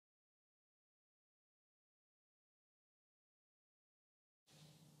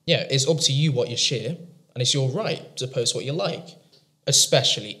yeah, it's up to you what you share, and it's your right to post what you like,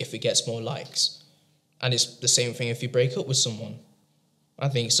 especially if it gets more likes. And it's the same thing if you break up with someone. I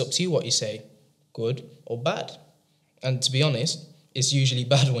think it's up to you what you say, good or bad. And to be honest, it's usually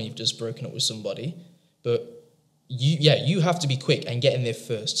bad when you've just broken up with somebody, but you have to be quick and get in there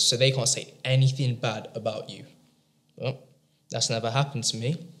first so they can't say anything bad about you. Well, that's never happened to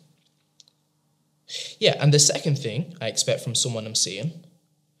me. Yeah, and the second thing I expect from someone I'm seeing,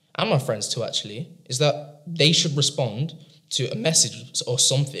 and my friends too actually, is that they should respond to a message or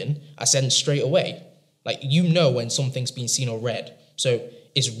something I send straight away. Like, you know when something's been seen or read, so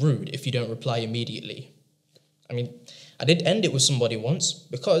it's rude if you don't reply immediately. I mean, I did end it with somebody once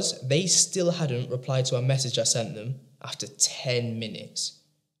because they still hadn't replied to a message I sent them after 10 minutes.